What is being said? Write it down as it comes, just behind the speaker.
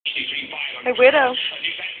Hey, Widow.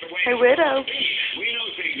 Hey, Widow. We know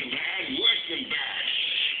things are bad, worse than bad.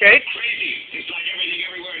 Good. Crazy. It's like everything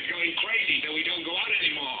everywhere is going crazy, so we don't go out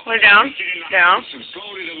anymore. Lay down. Down. And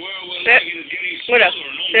slowly the world we're Sit. living in is getting Widow. smaller.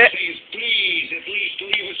 And all Sit. we say is, please, at least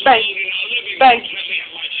leave us Bang. alone in our living Bang. rooms. Let me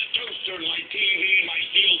have my toaster and my TV and my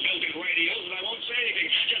steel-belted radios, and I won't say anything.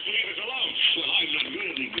 Just leave us alone. Well, I'm not going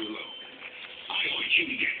to leave you alone. I want you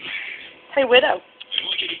to get mad. Hey, Widow. I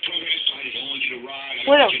want you to protest. I want you to ride. I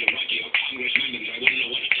Widow. want you to write to your congressman because I wouldn't know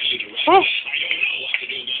what to tell you to write. Oh. I don't know what to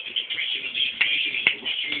do about the depression and the inflation and the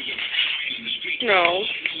Russians and the crime in the streets. No.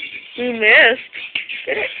 You missed.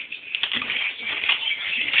 Get it.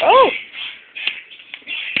 Oh.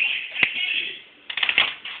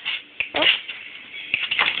 Oh.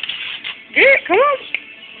 Get it. Come on.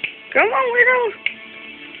 Come on, Widow.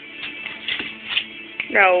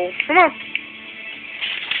 No. Come on.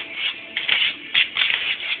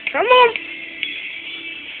 Come on.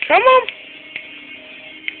 Come on.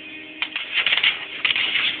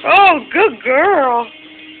 Oh, good girl.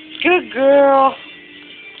 Good girl.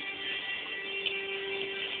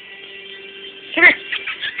 Come here.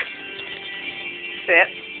 Sit.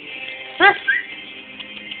 Huh?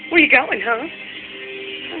 Where you going, huh?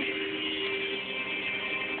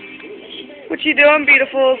 What you doing,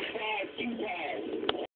 beautiful?